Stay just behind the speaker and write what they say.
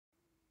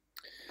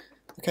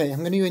Okay, I'm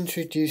going to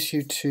introduce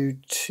you to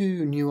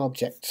two new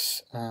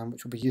objects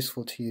which will be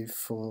useful to you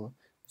for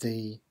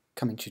the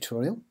coming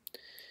tutorial.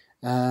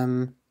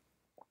 These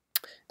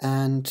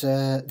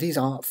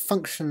are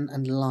function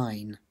and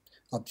line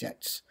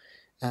objects,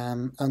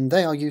 and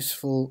they are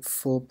useful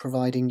for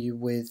providing you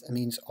with a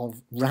means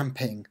of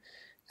ramping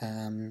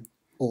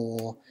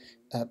or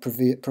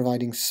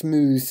providing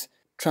smooth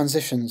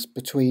transitions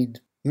between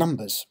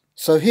numbers.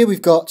 So here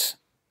we've got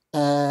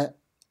a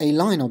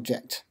line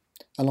object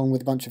along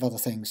with a bunch of other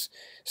things.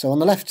 So on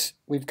the left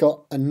we've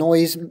got a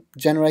noise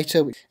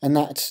generator, and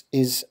that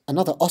is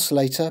another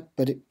oscillator,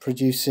 but it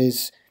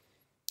produces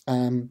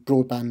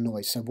broadband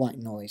noise, so white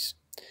noise.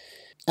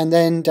 And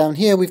then down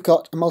here we've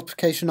got a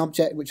multiplication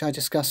object, which I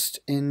discussed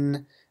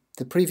in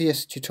the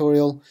previous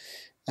tutorial,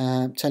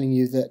 telling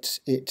you that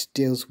it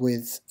deals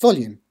with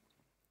volume.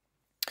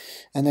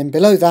 And then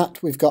below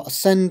that we've got a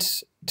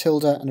send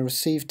tilde and a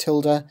receive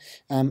tilde,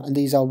 and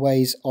these are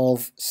ways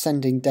of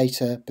sending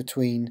data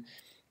between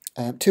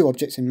two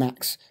objects in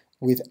Max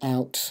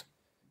without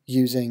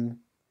using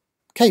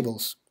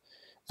cables.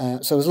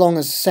 So as long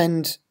as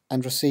send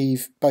and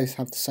receive both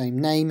have the same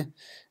name,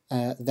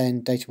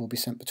 then data will be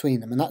sent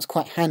between them. And that's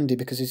quite handy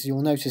because, as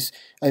you'll notice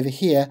over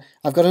here,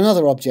 I've got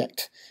another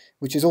object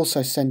which is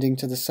also sending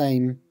to the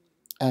same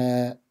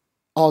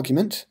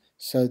argument.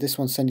 So this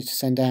one's sending to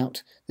send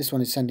out, this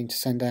one is sending to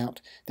send out.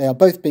 They are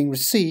both being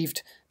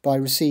received by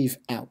receive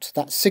out.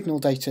 That signal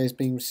data is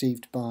being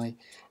received by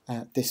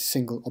this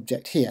single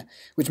object here,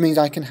 which means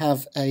I can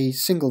have a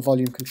single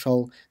volume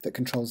control that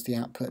controls the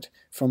output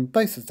from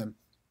both of them.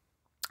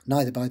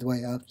 Neither, by the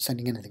way, are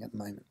sending anything at the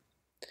moment.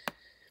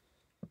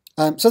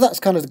 So that's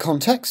kind of the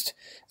context.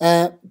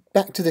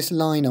 Back to this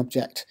line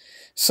object.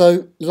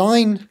 So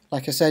line,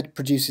 like I said,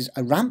 produces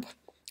a ramp,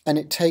 and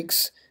it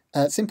takes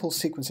a simple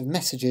sequence of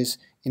messages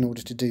in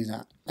order to do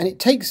that. And it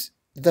takes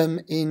them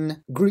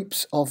in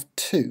groups of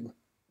two.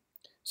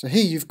 So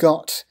here you've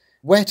got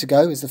where to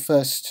go is the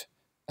first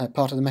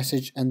part of the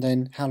message, and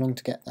then how long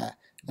to get there,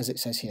 as it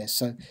says here.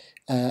 So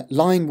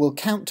line will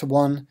count to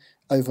 1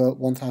 over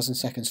 1000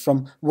 seconds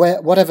from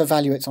whatever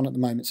value it's on at the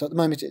moment. So at the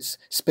moment it's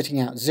spitting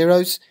out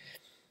zeros,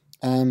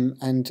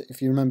 and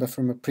if you remember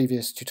from a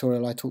previous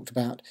tutorial I talked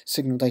about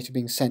signal data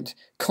being sent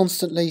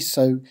constantly,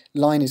 so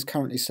line is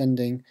currently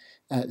sending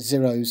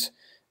zeros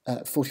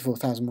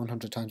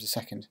 44,100 times a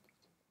second.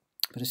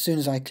 But as soon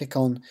as I click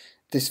on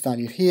this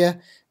value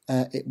here,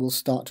 it will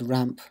start to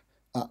ramp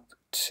up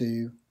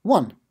to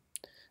 1.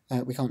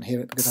 We can't hear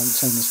it because I haven't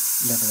turned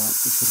this level up,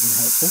 which would have been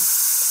helpful.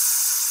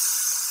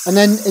 And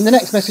then in the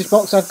next message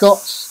box I've got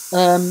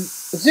go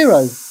to 0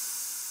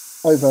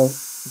 over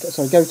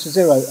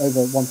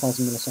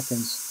 1000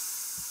 milliseconds.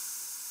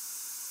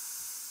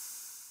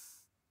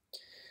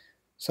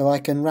 So I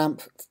can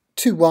ramp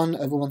to 1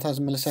 over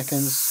 1000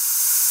 milliseconds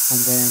and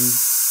then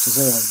to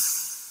 0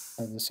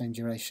 over the same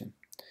duration.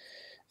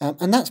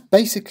 And that's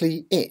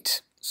basically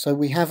it. So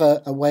we have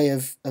a way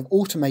of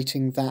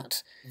automating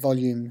that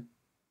volume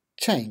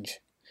change.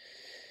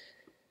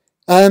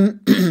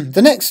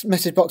 The next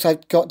message box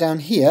I've got down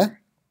here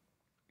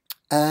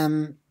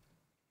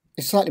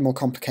is slightly more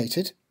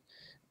complicated,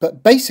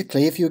 but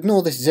basically if you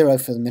ignore this 0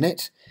 for the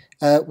minute,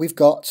 we've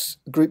got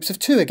groups of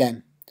 2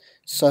 again.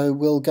 So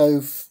we'll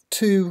go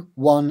to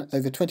 1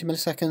 over 20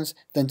 milliseconds,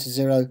 then to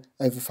 0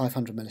 over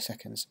 500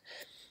 milliseconds.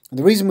 And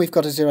the reason we've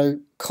got a 0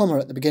 comma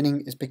at the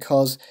beginning is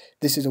because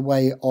this is a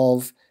way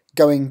of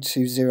going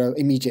to 0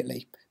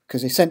 immediately,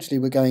 because essentially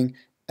we're going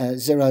go to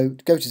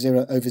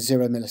 0 over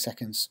 0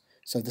 milliseconds.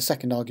 So the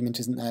second argument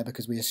isn't there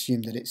because we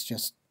assume that it's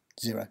just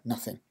 0,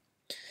 nothing.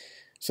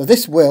 So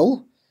this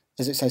will,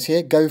 as it says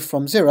here, go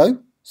from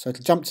 0, so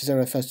it'll jump to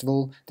 0 first of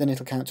all, then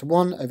it'll count to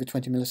 1 over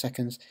 20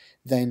 milliseconds,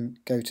 then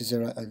go to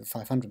 0 over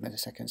 500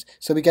 milliseconds.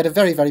 So we get a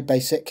very, very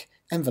basic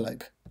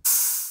envelope.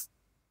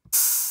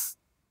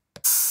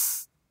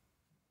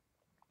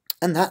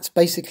 And that's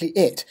basically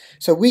it.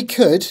 So we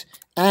could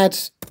add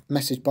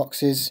message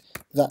boxes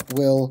that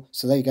will,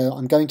 so there you go,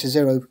 I'm going to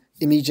 0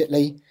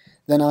 immediately,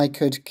 then I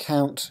could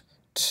count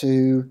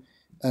to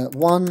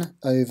 1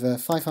 over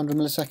 500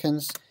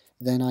 milliseconds,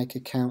 then I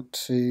could count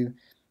to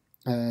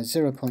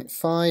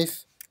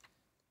 0.5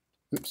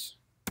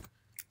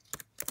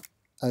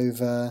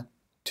 over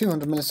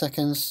 200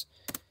 milliseconds,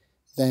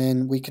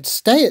 then we could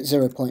stay at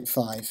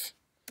 0.5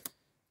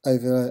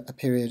 over a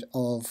period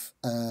of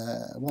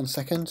 1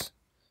 second,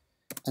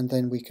 and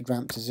then we could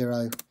ramp to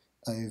 0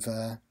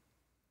 over,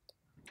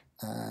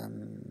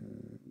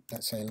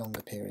 let's say, a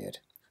longer period.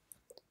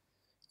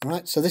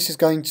 Alright, so this is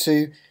going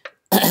to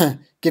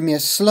give me a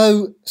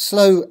slow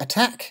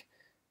attack,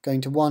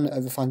 going to 1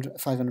 over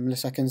 500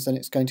 milliseconds, then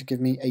it's going to give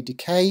me a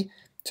decay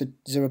to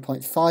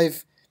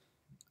 0.5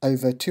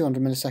 over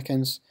 200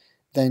 milliseconds,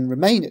 then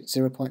remain at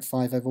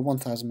 0.5 over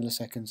 1000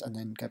 milliseconds, and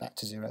then go back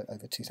to 0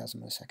 over 2000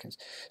 milliseconds.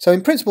 So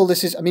in principle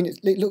this is, I mean,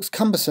 it looks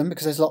cumbersome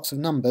because there's lots of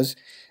numbers,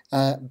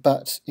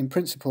 but in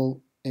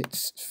principle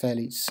it's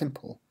fairly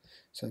simple.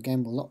 So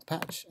again, we'll lock the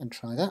patch and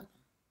try that.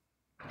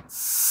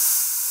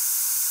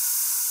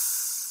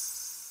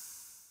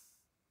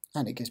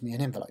 And it gives me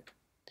an envelope.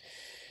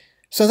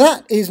 So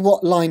that is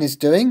what line is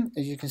doing.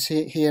 As you can see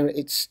it here,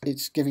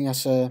 it's giving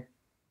us a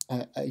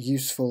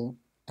useful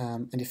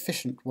and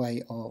efficient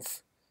way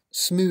of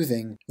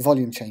smoothing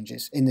volume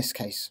changes in this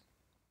case.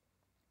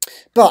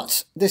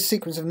 But this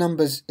sequence of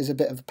numbers is a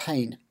bit of a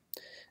pain.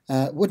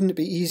 Wouldn't it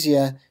be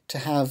easier to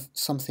have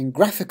something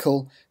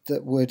graphical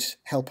that would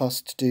help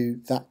us to do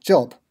that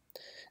job?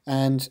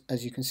 And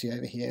as you can see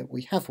over here,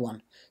 we have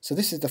one. So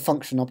this is the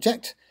function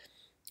object,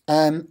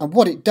 and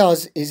what it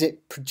does is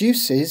it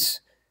produces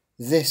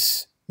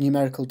this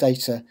numerical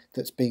data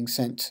that's being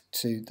sent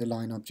to the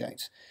line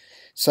object.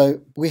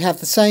 So we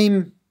have the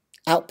same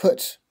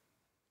output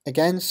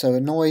again, so a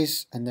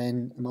noise and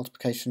then a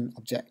multiplication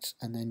object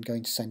and then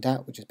going to send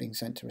out, which is being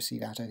sent to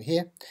receive out over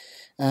here.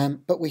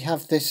 But we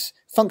have this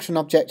function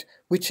object,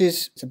 which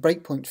is a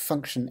breakpoint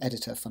function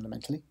editor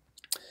fundamentally.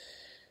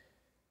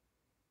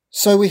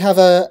 So we have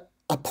a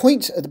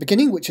point at the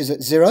beginning, which is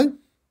at 0.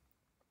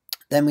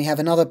 Then we have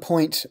another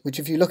point, which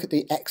if you look at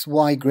the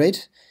XY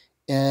grid,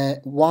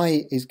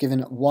 Y is given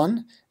at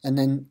 1, and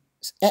then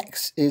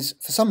X is,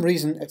 for some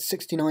reason, at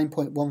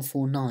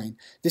 69.149.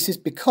 This is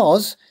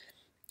because,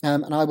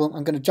 and I'm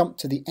going to jump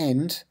to the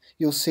end,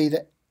 you'll see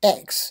that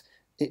X,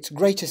 its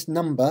greatest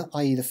number,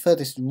 i.e. the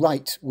furthest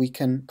right we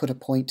can put a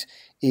point,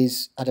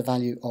 is at a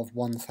value of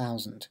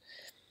 1000.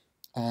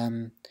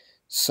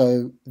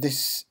 So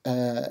this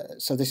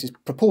is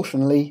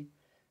proportionally,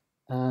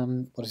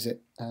 what is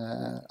it?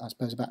 I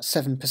suppose about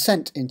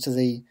 7% into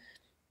the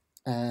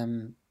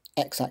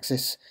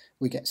x-axis,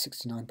 we get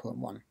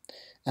 69.1.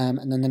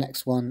 And then the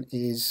next one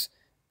is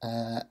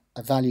a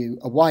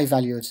y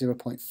value of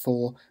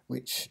 0.4,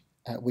 which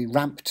we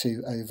ramp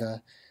to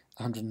over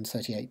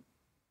 138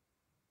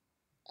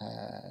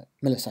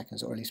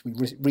 milliseconds, or at least we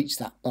reach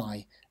that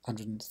by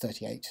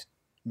 138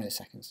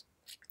 milliseconds.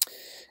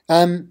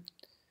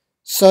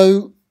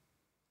 So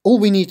all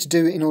we need to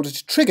do in order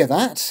to trigger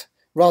that,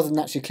 rather than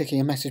actually clicking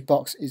a message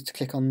box, is to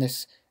click on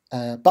this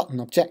button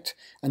object,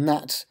 and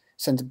that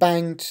sends a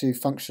bang to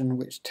function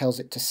which tells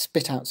it to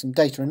spit out some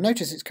data. And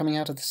notice it's coming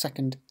out of the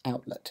second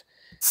outlet.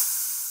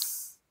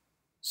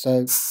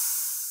 So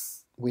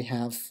we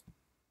have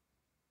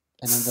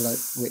an envelope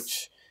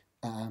which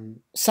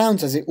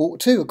sounds as it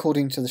ought to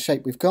according to the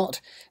shape we've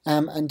got,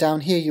 and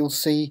down here you'll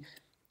see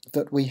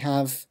that we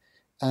have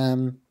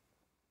 1.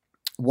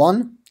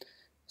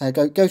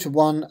 Go to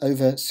 1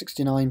 over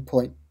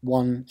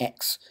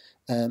 69.1x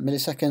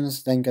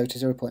milliseconds, then go to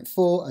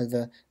 0.4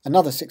 over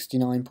another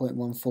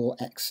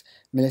 69.14x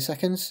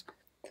milliseconds,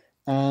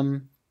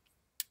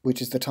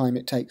 which is the time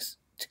it takes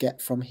to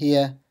get from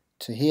here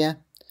to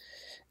here,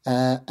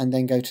 and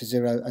then go to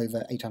 0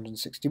 over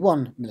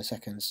 861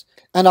 milliseconds.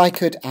 And I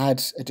could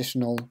add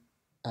additional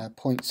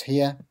points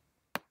here,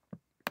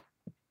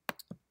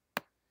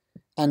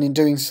 and in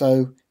doing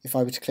so, if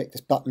I were to click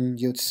this button,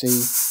 you'd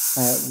see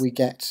we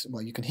get,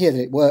 well, you can hear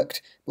that it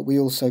worked, but we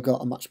also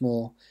got a much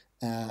more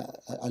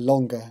a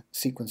longer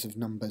sequence of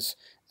numbers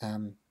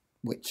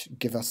which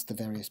give us the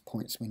various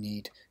points we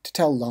need to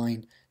tell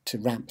line to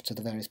ramp to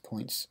the various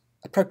points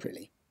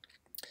appropriately.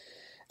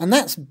 And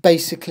that's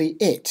basically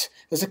it.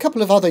 There's a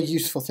couple of other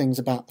useful things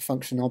about the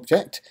function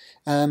object,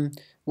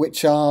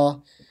 which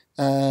are,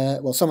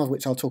 well, some of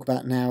which I'll talk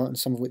about now and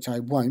some of which I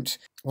won't.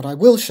 What I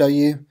will show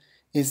you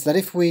is that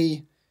if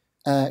we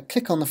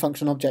click on the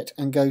function object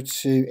and go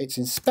to its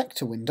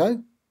inspector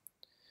window,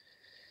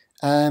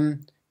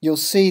 you'll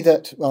see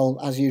that, well,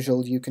 as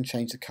usual, you can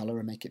change the colour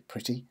and make it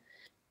pretty,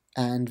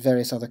 and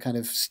various other kind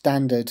of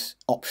standard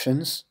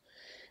options.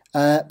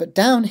 But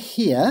down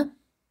here,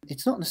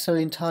 it's not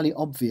necessarily entirely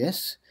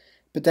obvious,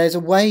 but there's a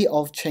way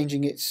of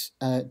changing its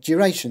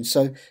duration.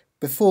 So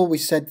before we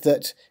said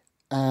that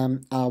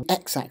our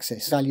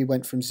x-axis value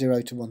went from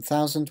 0 to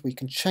 1000. We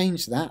can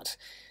change that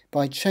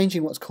by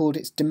changing what's called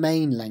its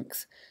domain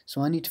length.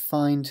 So I need to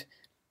find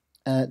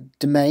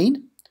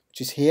domain,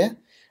 which is here,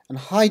 and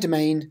high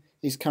domain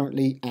is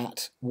currently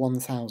at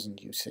 1000,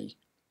 you see.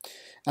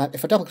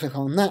 If I double click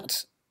on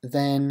that,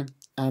 then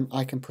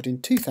I can put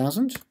in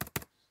 2000,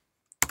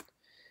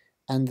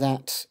 and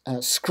that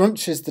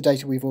scrunches the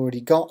data we've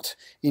already got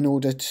in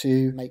order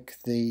to make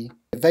the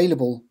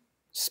available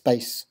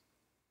space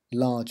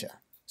larger.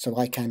 So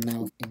I can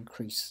now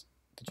increase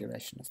the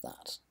duration of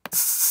that.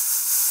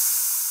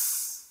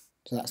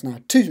 So that's now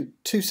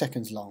 2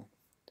 seconds long.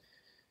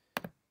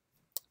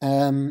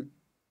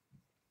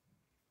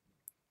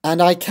 And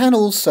I can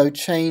also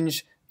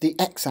change the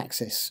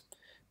x-axis,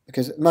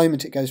 because at the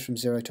moment it goes from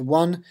 0 to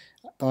 1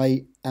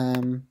 by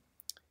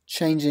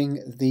changing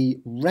the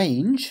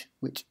range,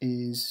 which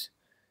is,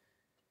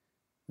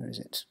 where is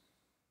it?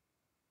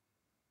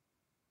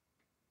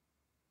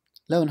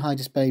 Low and high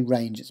display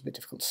range, it's a bit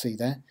difficult to see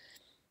there.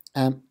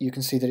 You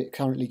can see that it's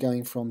currently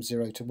going from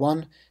 0 to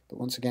 1, but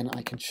once again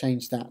I can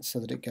change that so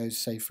that it goes,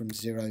 say, from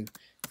 0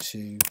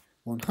 to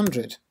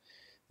 100.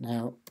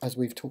 Now, as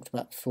we've talked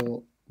about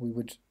before, we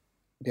would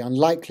be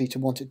unlikely to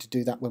want it to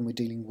do that when we're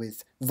dealing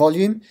with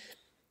volume,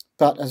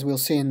 but as we'll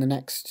see in the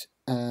next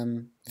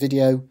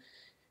video,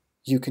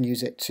 you can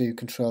use it to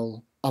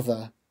control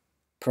other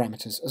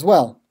parameters as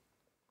well.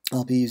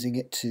 I'll be using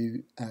it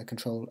to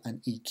control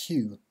an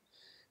EQ,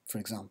 for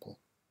example.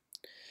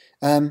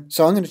 So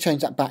I'm going to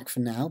change that back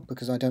for now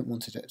because I don't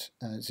want it at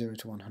 0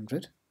 to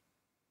 100.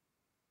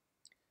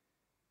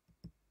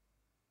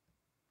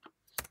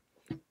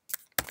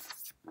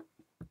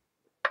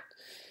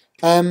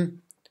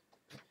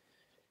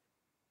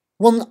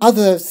 One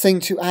other thing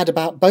to add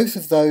about both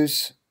of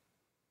those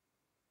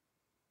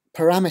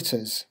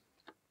parameters,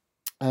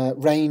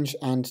 range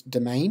and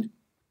domain,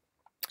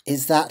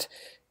 is that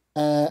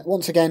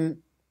once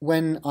again,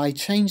 when I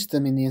changed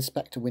them in the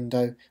inspector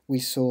window, we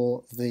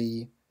saw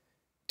the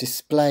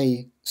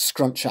display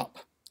scrunch up.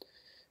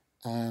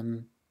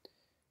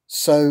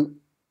 So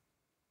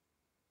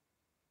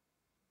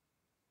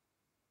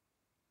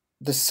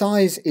the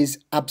size is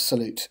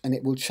absolute, and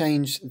it will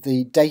change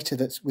the data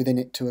that's within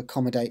it to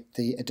accommodate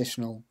the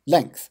additional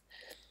length.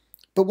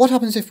 But what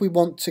happens if we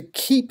want to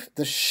keep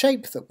the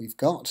shape that we've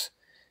got,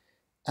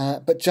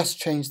 but just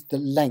change the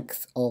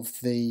length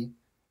of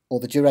or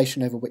the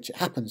duration over which it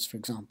happens, for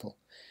example?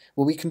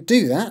 Well, we can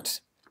do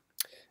that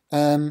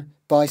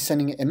by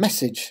sending it a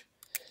message.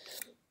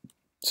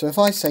 So if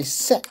I say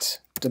set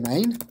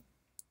domain,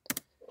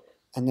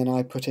 and then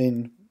I put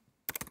in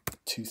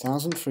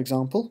 2000, for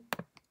example,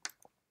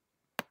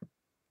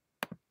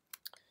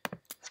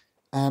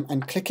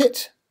 and click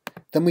it,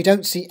 then we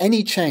don't see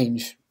any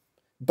change.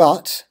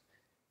 But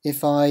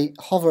if I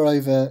hover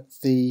over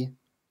the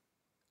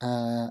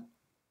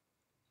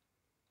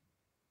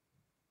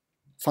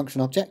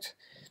function object,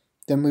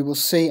 then we will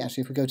see,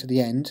 actually if we go to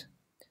the end,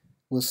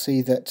 we'll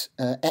see that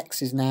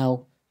x is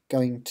now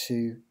going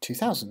to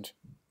 2000.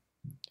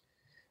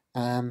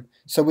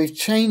 So we've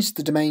changed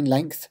the domain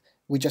length,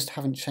 we just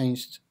haven't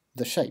changed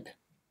the shape,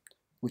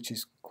 which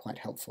is quite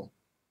helpful.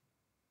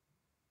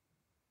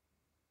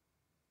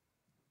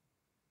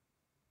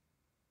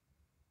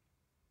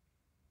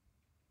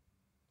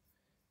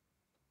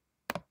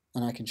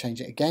 And I can change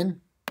it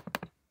again.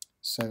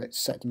 So it's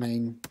set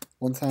domain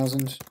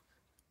 1000.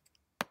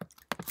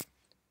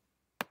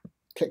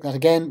 Click that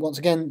again. Once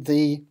again,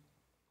 the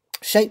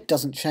shape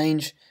doesn't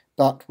change,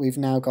 but we've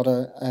now got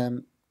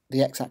the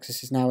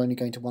x-axis is now only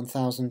going to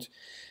 1000.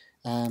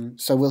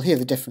 So we'll hear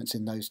the difference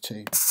in those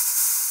two.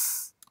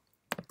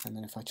 And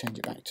then if I change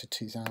it back to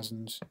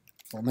 2000,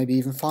 or maybe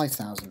even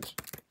 5000.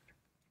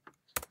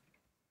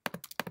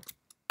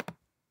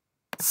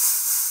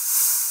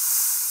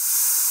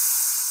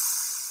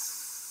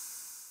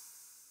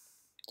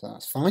 So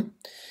that's fine.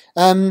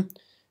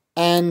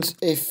 And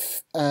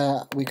if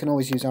we can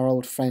always use our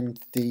old friend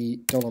the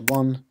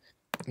 $1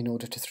 in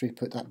order to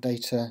throughput that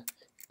data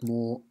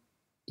more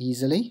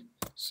easily.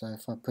 So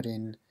if I put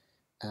in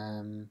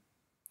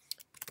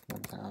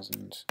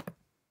 1000,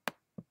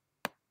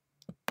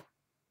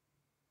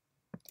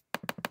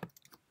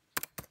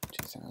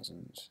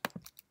 2000,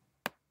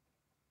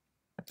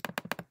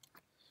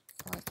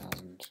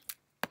 5000,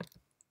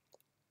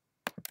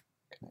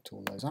 connect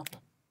all those up.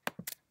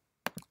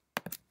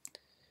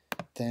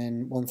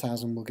 Then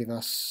 1000 will give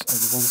us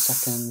over 1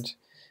 second,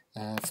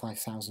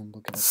 5000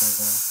 will give us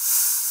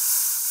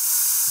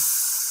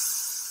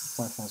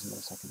over 5000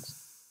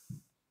 milliseconds.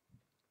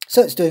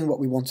 So it's doing what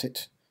we want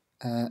it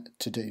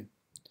to do.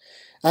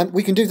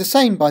 We can do the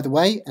same, by the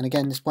way, and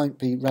again this won't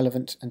be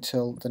relevant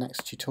until the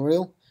next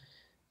tutorial,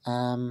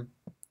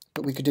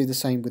 but we could do the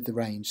same with the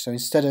range. So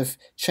instead of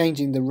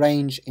changing the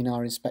range in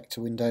our inspector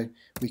window,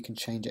 we can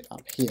change it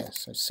up here.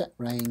 So set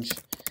range,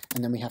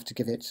 and then we have to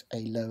give it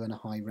a low and a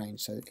high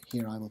range. So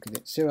here I will give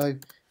it 0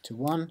 to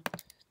 1,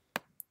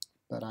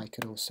 but I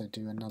could also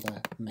do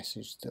another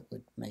message that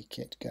would make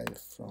it go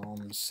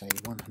from, say,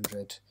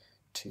 100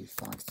 to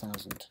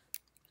 5000.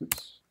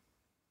 Oops.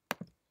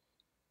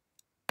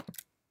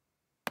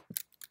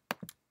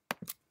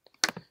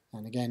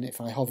 And again, if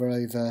I hover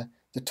over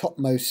the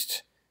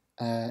topmost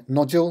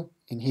nodule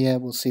in here,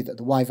 we'll see that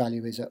the Y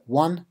value is at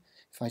 1.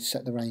 If I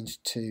set the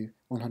range to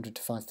 100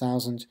 to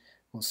 5000,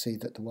 we'll see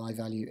that the Y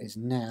value is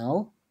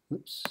now,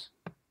 oops,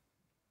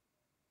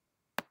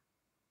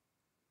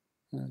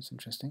 that's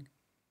interesting.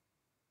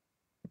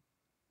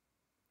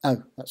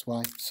 Oh, that's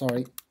why,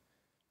 sorry.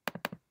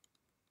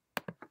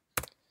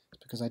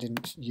 It's because I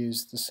didn't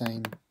use the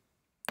same,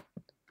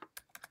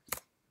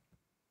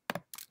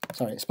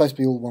 sorry, it's supposed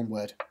to be all one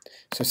word.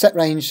 So set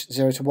range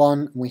 0 to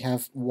 1, we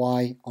have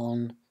Y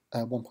on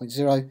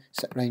 1.0,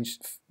 set range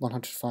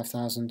 100 to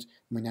 5000, and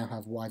we now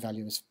have Y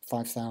value as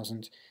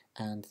 5000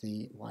 and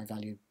the Y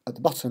value at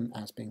the bottom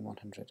as being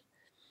 100.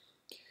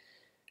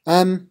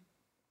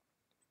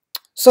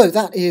 So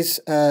that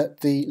is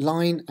the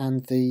line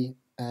and the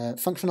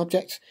function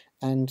object,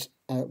 and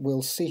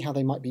we'll see how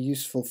they might be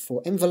useful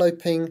for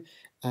enveloping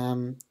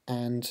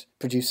and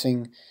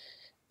producing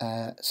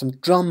some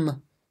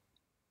drum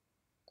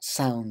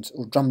sounds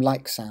or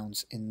drum-like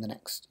sounds in the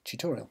next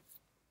tutorial.